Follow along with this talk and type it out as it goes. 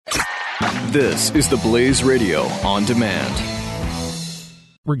This is the Blaze Radio on demand.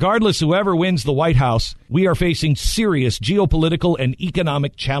 Regardless whoever wins the White House, we are facing serious geopolitical and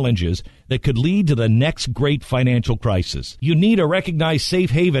economic challenges that could lead to the next great financial crisis. You need a recognized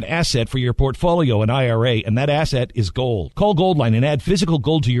safe haven asset for your portfolio and IRA, and that asset is gold. Call Goldline and add physical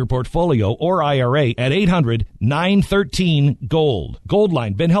gold to your portfolio or IRA at 800-913-GOLD.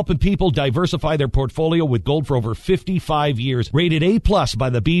 Goldline, been helping people diversify their portfolio with gold for over 55 years. Rated A+ by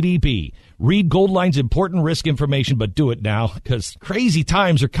the BBB. Read Goldline's important risk information, but do it now because crazy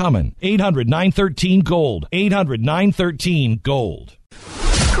times are coming. 800-913-GOLD. 800-913-GOLD.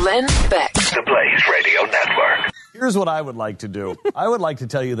 Glenn Beck. The Blaze Radio Network. Here's what I would like to do. I would like to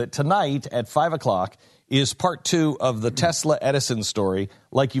tell you that tonight at 5 o'clock is part 2 of the Tesla Edison story,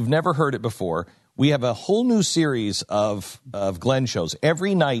 like you've never heard it before. We have a whole new series of Glenn shows.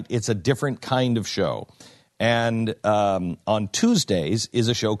 Every night it's a different kind of show. And on Tuesdays is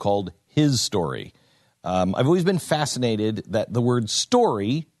a show called His Story. I've always been fascinated that the word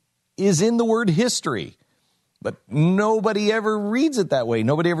story is in the word history. But nobody ever reads it that way.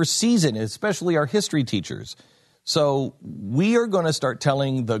 Nobody ever sees it, especially our history teachers. So we are going to start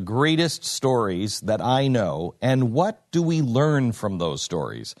telling the greatest stories that I know. And what do we learn from those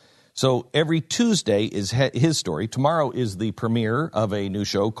stories? So every Tuesday is His Story. Tomorrow is the premiere of a new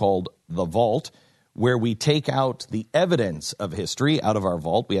show called The Vault, where we take out the evidence of history out of our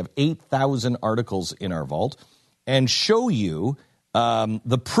vault. We have 8,000 articles in our vault and show you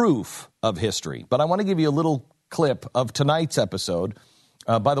the proof of history. But I want to give you a little clip of tonight's episode.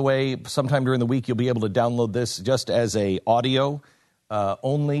 By the way, sometime during the week, you'll be able to download this just as a audio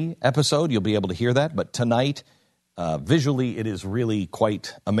only episode. You'll be able to hear that. But tonight, visually, it is really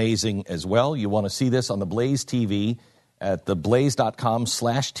quite amazing as well. You want to see this on the Blaze TV at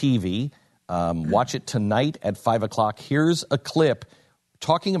theblaze.com/TV. Watch it tonight at 5 o'clock. Here's a clip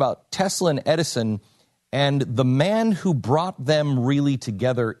talking about Tesla and Edison and the man who brought them really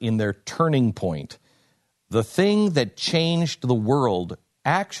together in their turning point. The thing that changed the world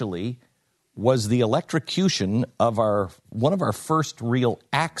actually was the electrocution of one of our first real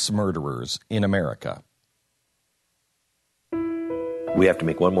axe murderers in America. We have to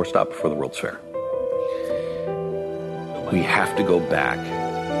make one more stop before the World's Fair. We have to go back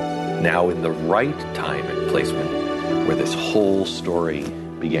now in the right time and placement where this whole story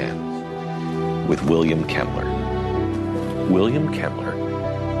began, with William Kemmler. William Kemmler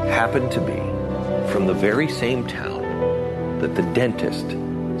happened to be from the very same town that the dentist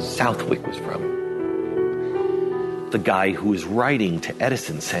Southwick was from. The guy who was writing to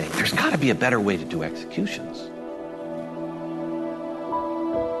Edison saying, there's got to be a better way to do executions.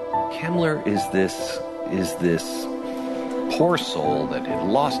 Kemmler is this poor soul that had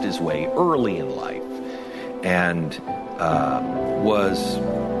lost his way early in life and was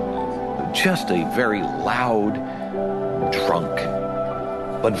just a very loud, drunk,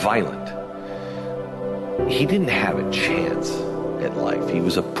 but violent. He didn't have a chance at life. He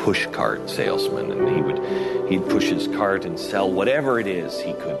was a push cart salesman, and he'd push his cart and sell whatever it is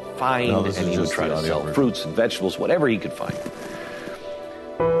he could find, and he would try to sell fruits and vegetables, whatever he could find.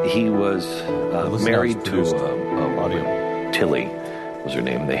 He was married to Tilly was her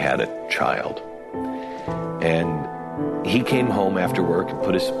name. They had a child. And he came home after work and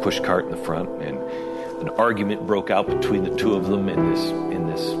put his push cart in the front, and an argument broke out between the two of them in this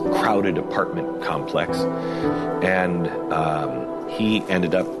crowded apartment complex. And he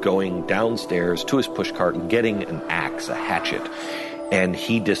ended up going downstairs to his push cart and getting an axe, a hatchet, and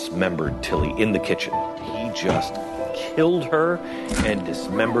he dismembered Tilly in the kitchen. He just killed her and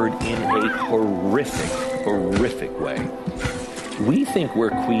dismembered in a horrific way. We think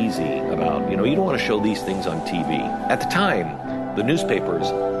we're queasy about, you don't want to show these things on TV. At the time, the newspapers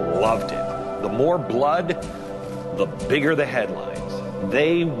loved it. The more blood, the bigger the headlines.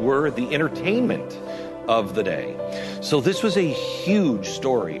 They were the entertainment of the day. So this was a huge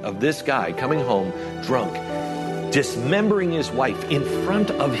story of this guy coming home drunk, dismembering his wife in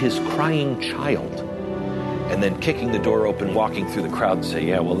front of his crying child, and then kicking the door open, walking through the crowd and say,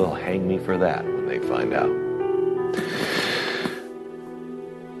 yeah, well, they'll hang me for that when they find out.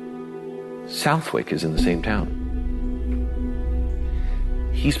 Southwick is in the same town.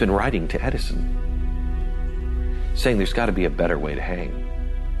 He's been writing to Edison, saying there's got to be a better way to hang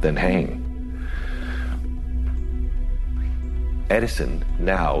than hang. Edison,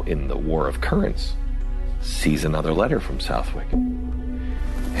 now in the War of Currents, sees another letter from Southwick.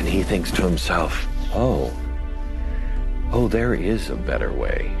 And he thinks to himself, oh, there is a better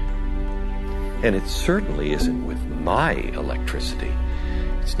way. And it certainly isn't with my electricity.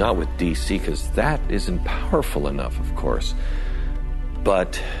 It's not with DC, because that isn't powerful enough, of course.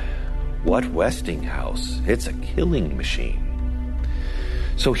 But What Westinghouse? It's a killing machine.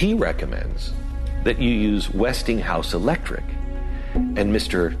 So he recommends that you use Westinghouse Electric and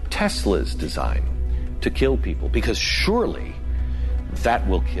Mr. Tesla's design to kill people, because surely that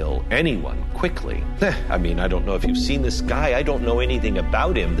will kill anyone quickly. I mean, I don't know if you've seen this guy. I don't know anything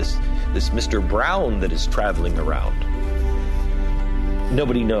about him, this Mr. Brown that is traveling around.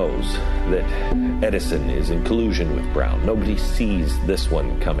 Nobody knows that Edison is in collusion with Brown. Nobody sees this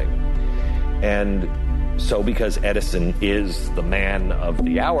one coming. And so because Edison is the man of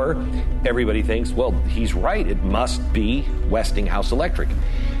the hour, everybody thinks, well, he's right. It must be Westinghouse Electric.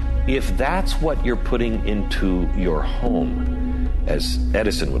 If that's what you're putting into your home, as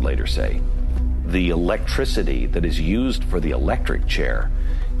Edison would later say, the electricity that is used for the electric chair,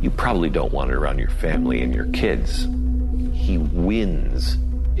 you probably don't want it around your family and your kids. He wins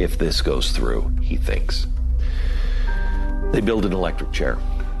if this goes through, he thinks. They build an electric chair.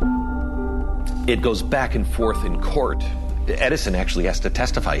 It goes back and forth in court. Edison actually has to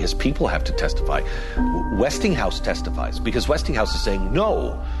testify. His people have to testify. Westinghouse testifies because Westinghouse is saying,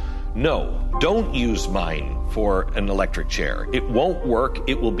 no, don't use mine for an electric chair. It won't work.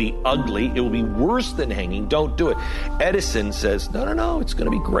 It will be ugly. It will be worse than hanging. Don't do it. Edison says, no, it's going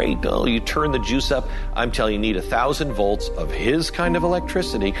to be great. Oh, you turn the juice up. I'm telling you, you need 1,000 volts of his kind of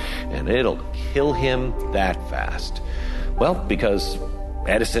electricity, and it'll kill him that fast. Well, because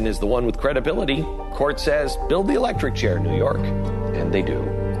Edison is the one with credibility, court says, build the electric chair, New York. And they do.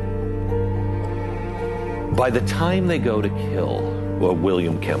 By the time they go to kill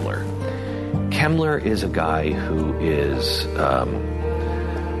William Kemmler, Kemmler is a guy who is,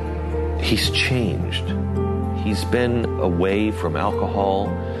 he's changed. He's been away from alcohol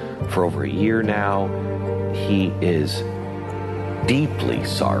for over a year now. He is deeply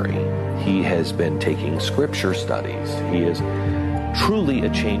sorry. He has been taking scripture studies. He is truly a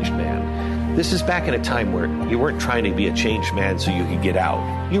changed man. This is back in a time where you weren't trying to be a changed man so you could get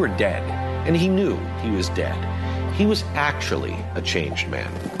out. You were dead, and he knew he was dead. He was actually a changed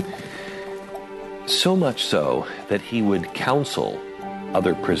man. So much so that he would counsel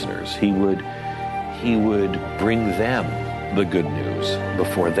other prisoners. He would bring them the good news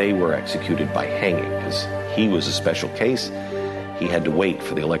before they were executed by hanging, because he was a special case. He had to wait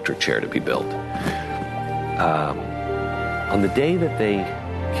for the electric chair to be built. On the day that they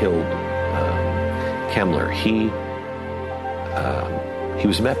killed Kemmler, he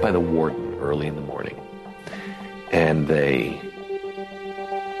was met by the warden early in the morning, and they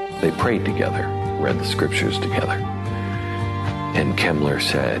prayed together, read the scriptures together. And Kemmler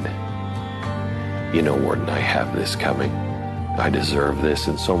said, you know, warden, I have this coming. I deserve this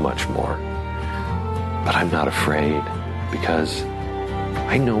and so much more. But I'm not afraid because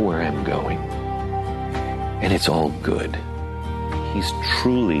I know where I'm going. And it's all good. He's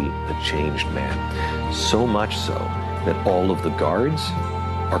truly a changed man. So much so that all of the guards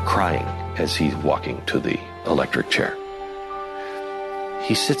are crying as he's walking to the electric chair.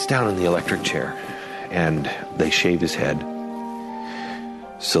 He sits down in the electric chair and they shave his head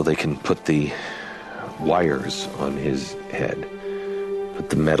so they can put the wires on his head, put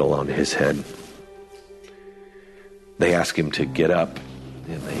the metal on his head. They ask him to get up,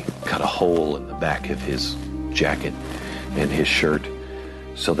 and they cut a hole in the back of his jacket and his shirt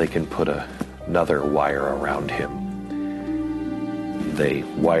so they can put another wire around him. They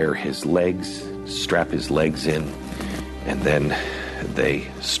wire his legs, strap his legs in, and then they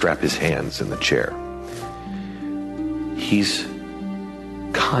strap his hands in the chair. He's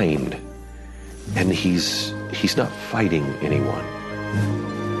kind, and he's not fighting anyone.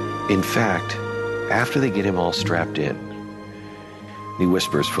 In fact, after they get him all strapped in, he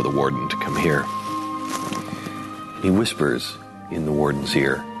whispers for the warden to come here. He whispers in the warden's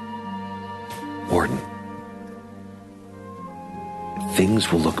ear, Warden, things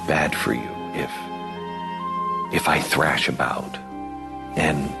will look bad for you if I thrash about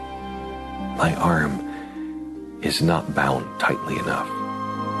and my arm is not bound tightly enough.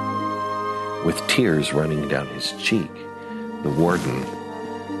 With tears running down his cheek, the warden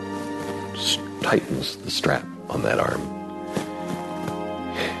tightens the strap on that arm.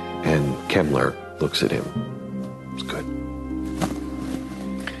 And Kemmler looks at him. It's good.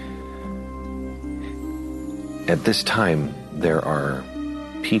 At this time, there are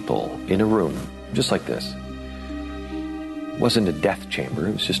people in a room just like this. It wasn't a death chamber,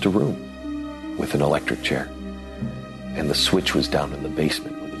 it was just a room with an electric chair. And the switch was down in the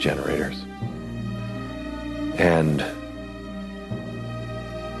basement with the generators. And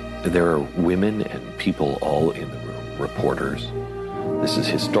there are women and people all in the room, reporters. This is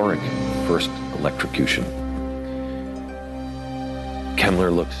historic, first electrocution.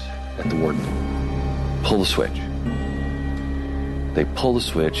 Kemmler looks at the warden. Pull the switch. They pull the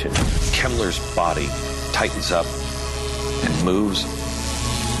switch, and Kemmler's body tightens up and moves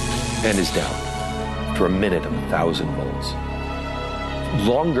and is down for a minute of 1,000 volts.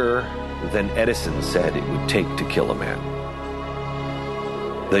 Longer than Edison said it would take to kill a man.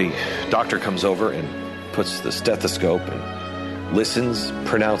 The doctor comes over and puts the stethoscope and listens,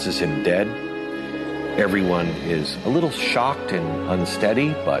 pronounces him dead. Everyone is a little shocked and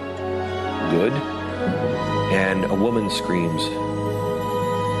unsteady, but good. And a woman screams,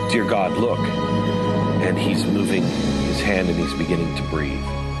 "Dear God, look." And he's moving his hand and he's beginning to breathe.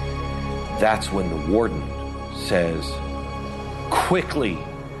 That's when the warden says, "Quickly,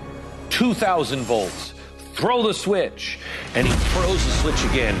 2,000 volts, throw the switch." And he throws the switch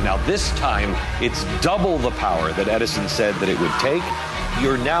again. Now this time, it's double the power that Edison said that it would take.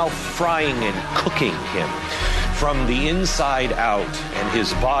 You're now frying and cooking him from the inside out, and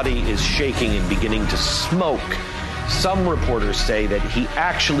his body is shaking and beginning to smoke. Some reporters say that he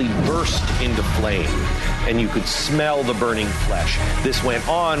actually burst into flame, and you could smell the burning flesh. This went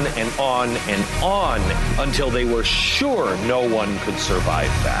on and on and on until they were sure no one could survive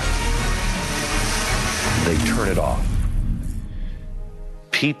that. They turn it off.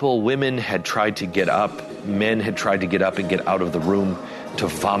 People, women had tried to get up, men had tried to get up and get out of the room to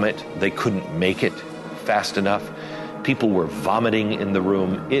vomit. They couldn't make it fast enough. People were vomiting in the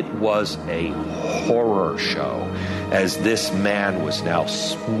room. It was a horror show as this man was now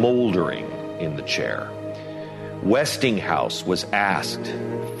smoldering in the chair. Westinghouse was asked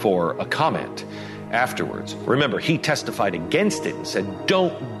for a comment afterwards. Remember, he testified against it and said,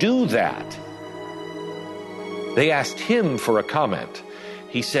 "Don't do that." They asked him for a comment.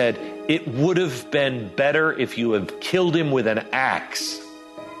 He said, "It would have been better if you had killed him with an axe."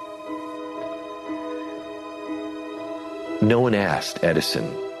 No one asked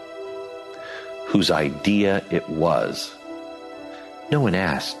Edison whose idea it was. No one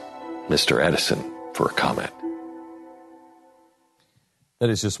asked Mr. Edison for a comment. That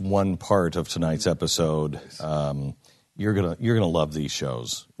is just one part of tonight's episode. You're gonna love these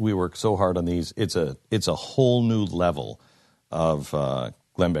shows. We work so hard on these. It's a whole new level of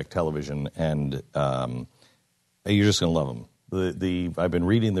Glenn Beck television, and you're just gonna love them. I've been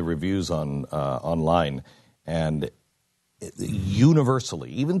reading the reviews on online, and universally,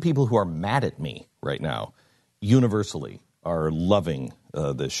 even people who are mad at me right now, universally are loving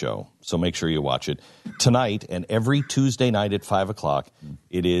this show. So make sure you watch it. Tonight and every Tuesday night at 5 o'clock,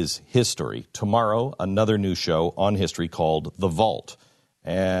 it is History. Tomorrow, another new show on history called The Vault.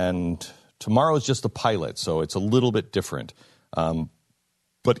 And tomorrow is just a pilot, so it's a little bit different.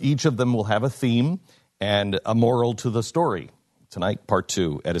 But each of them will have a theme and a moral to the story. Tonight, part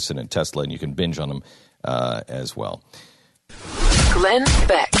 2, Edison and Tesla, and you can binge on them as well. Glenn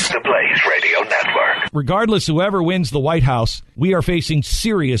Beck. The Blaze Radio Network. Regardless whoever wins the White House, we are facing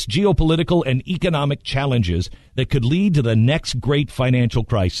serious geopolitical and economic challenges that could lead to the next great financial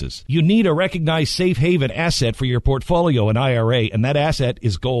crisis. You need a recognized safe haven asset for your portfolio and IRA, and that asset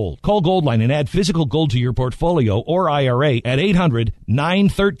is gold. Call Goldline and add physical gold to your portfolio or IRA at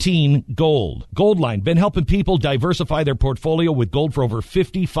 800-913-GOLD. Goldline, been helping people diversify their portfolio with gold for over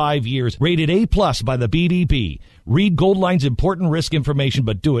 55 years. Rated A+ by the BBB. Read Goldline's important risk information,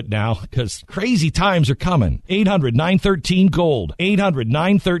 but do it now, because crazy times are coming. 800-913-GOLD.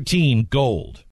 800-913-GOLD.